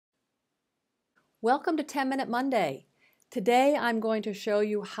Welcome to 10-Minute Monday. Today I'm going to show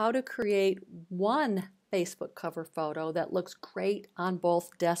you how to create one Facebook cover photo that looks great on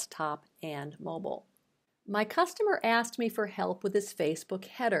both desktop and mobile. My customer asked me for help with his Facebook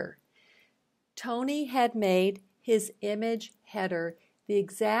header. Tony had made his image header the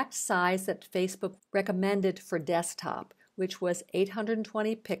exact size that Facebook recommended for desktop, which was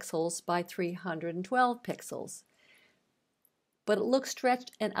 820 pixels by 312 pixels. But it looked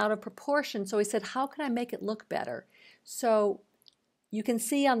stretched and out of proportion, so he said, how can I make it look better? So you can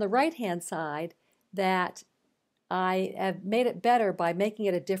see on the right-hand side that I have made it better by making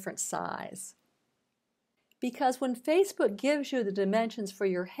it a different size. Because when Facebook gives you the dimensions for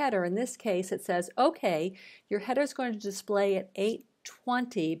your header, in this case it says, okay, your header is going to display at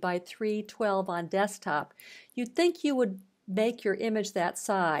 820 by 312 on desktop, you'd think you would make your image that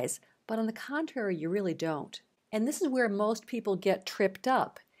size, but on the contrary, you really don't. And this is where most people get tripped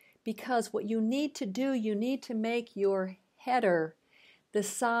up, because what you need to do, you need to make your header the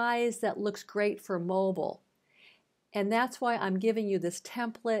size that looks great for mobile. And that's why I'm giving you this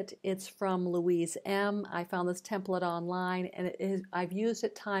template. It's from Louise M. I found this template online, and I've used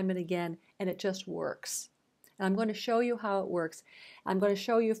it time and again, and it just works. And I'm going to show you how it works. I'm going to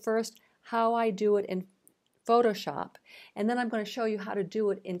show you first how I do it in Photoshop, and then I'm going to show you how to do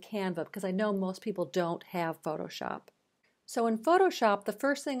it in Canva, because I know most people don't have Photoshop. So in Photoshop, the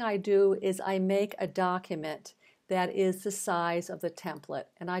first thing I do is I make a document that is the size of the template,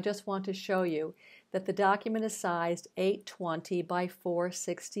 and I just want to show you that the document is sized 820 by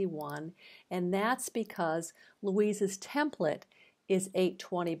 461, and that's because Louise's template is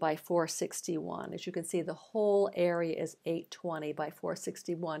 820 by 461. As you can see, the whole area is 820 by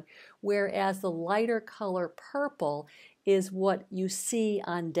 461, whereas the lighter color purple is what you see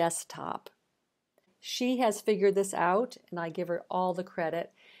on desktop. She has figured this out, and I give her all the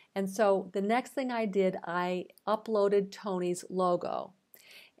credit. And so the next thing I did, I uploaded Tony's logo.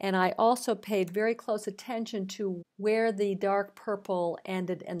 And I also paid very close attention to where the dark purple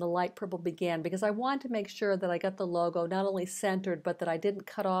ended and the light purple began, because I wanted to make sure that I got the logo not only centered, but that I didn't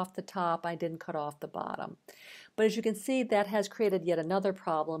cut off the top, I didn't cut off the bottom. But as you can see, that has created yet another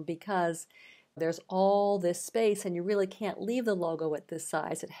problem, because there's all this space and you really can't leave the logo at this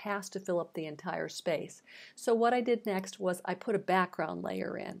size. It has to fill up the entire space. So what I did next was I put a background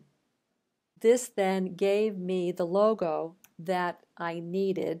layer in. This then gave me the logo that I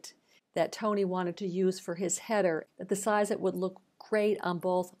needed, that Tony wanted to use for his header, at the size that would look great on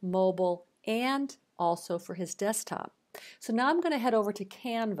both mobile and also for his desktop. So now I'm going to head over to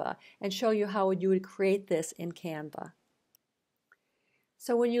Canva and show you how you would create this in Canva.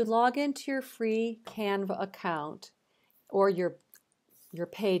 So when you log into your free Canva account or your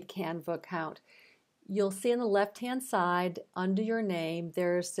paid Canva account, you'll see on the left-hand side under your name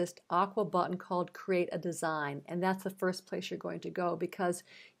there's this aqua button called Create a Design, and that's the first place you're going to go, because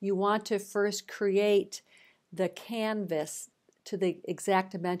you want to first create the canvas to the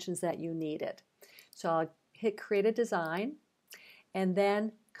exact dimensions that you need it. So I'll hit Create a Design and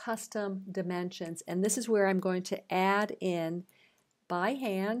then Custom Dimensions, and this is where I'm going to add in by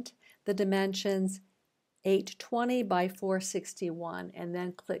hand the dimensions 820 by 461, and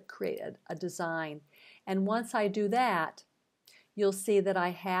then click Create a Design. And once I do that, you'll see that I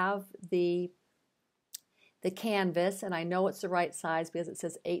have the canvas, and I know it's the right size because it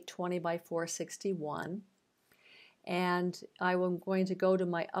says 820 by 461. And I'm going to go to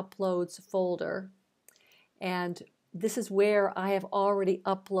my Uploads folder, and this is where I have already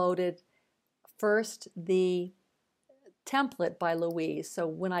uploaded first the template by Louise. So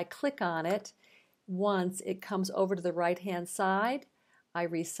when I click on it, once it comes over to the right-hand side, I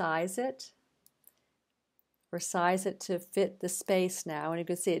resize it, or size it to fit the space now, and you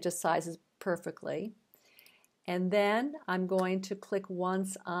can see it just sizes perfectly. And then I'm going to click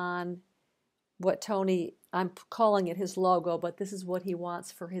once on what Tony, I'm calling it his logo, but this is what he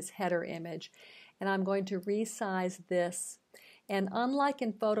wants for his header image. And I'm going to resize this. And unlike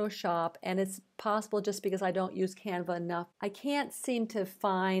in Photoshop, and it's possible just because I don't use Canva enough, I can't seem to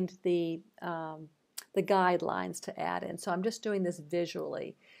find the guidelines to add in. So I'm just doing this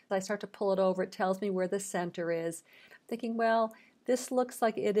visually. As I start to pull it over, it tells me where the center is. I'm thinking, well, this looks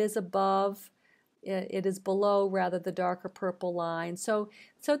like it is above, it is below rather the darker purple line. So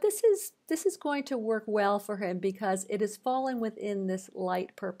this is going to work well for him because it is falling within this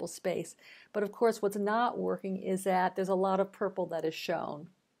light purple space. But of course what's not working is that there's a lot of purple that is shown.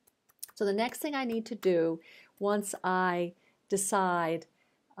 So the next thing I need to do, once I decide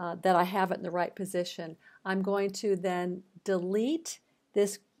that I have it in the right position, I'm going to then delete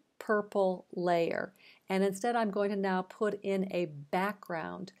this purple layer, and instead I'm going to now put in a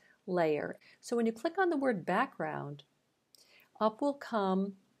background layer. So when you click on the word background, up will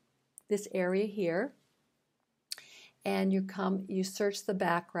come this area here, and you search the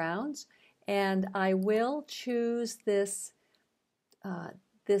backgrounds, and I will choose this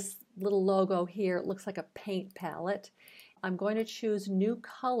this little logo here. It looks like a paint palette. I'm going to choose new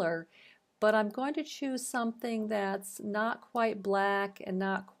color, but I'm going to choose something that's not quite black and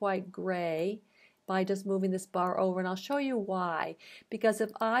not quite gray by just moving this bar over, and I'll show you why. Because if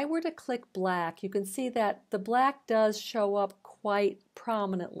I were to click black, you can see that the black does show up quite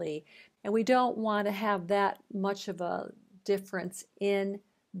prominently, and we don't want to have that much of a difference in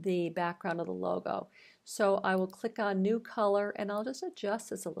the background of the logo. So I will click on new color, and I'll just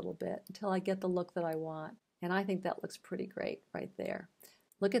adjust this a little bit until I get the look that I want. And I think that looks pretty great right there.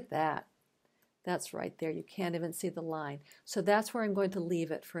 Look at that. That's right there. You can't even see the line. So that's where I'm going to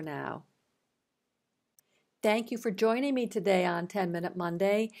leave it for now. Thank you for joining me today on 10 Minute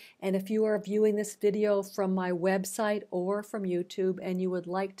Monday. And if you are viewing this video from my website or from YouTube and you would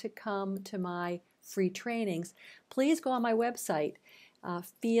like to come to my free trainings, please go on my website,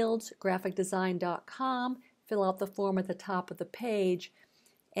 fieldsgraphicdesign.com, fill out the form at the top of the page,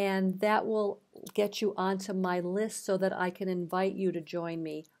 and that will get you onto my list so that I can invite you to join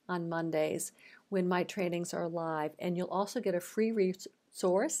me on Mondays when my trainings are live. And you'll also get a free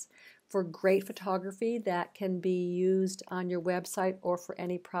resource for great photography that can be used on your website or for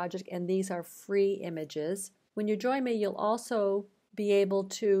any project, and these are free images. When you join me, you'll also be able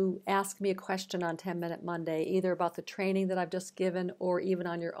to ask me a question on 10 Minute Monday, either about the training that I've just given or even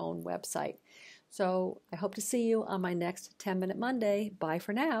on your own website. So I hope to see you on my next 10 Minute Monday. Bye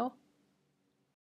for now.